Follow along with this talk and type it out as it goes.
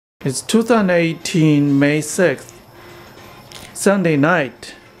It's 2018 May 6th, Sunday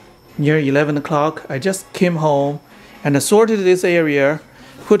night, near 11 o'clock. I just came home and sorted this area,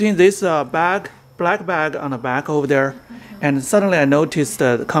 putting this black bag on the back over there, and suddenly I noticed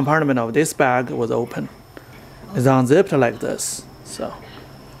the compartment of this bag was open. It's unzipped like this, so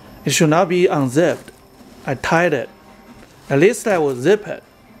it should not be unzipped. I tied it. At least I will zip it.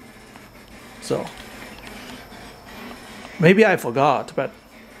 So maybe I forgot, but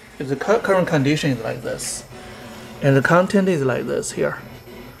the current condition is like this, and the content is like this here.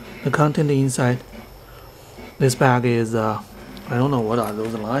 The content inside this bag is I don't know what are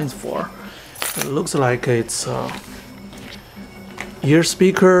those lines for. It looks like it's ear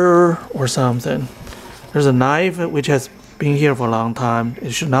speaker or something. There's a knife which has been here for a long time.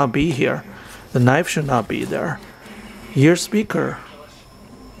 It should not be here. The knife should not be there. Ear speaker.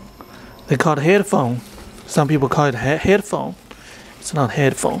 They call it headphone. Some people call it headphone. It's not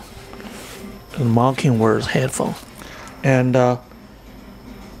headphone. The mocking words headphone. And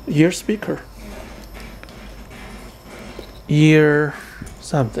ear speaker. Ear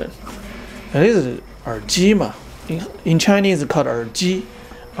something. And this is 耳机嘛. In Chinese it's called 耳机.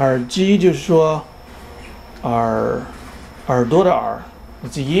 耳机就是说耳朵的耳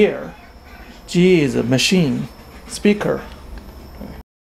it's ear. 机 is a machine. Speaker.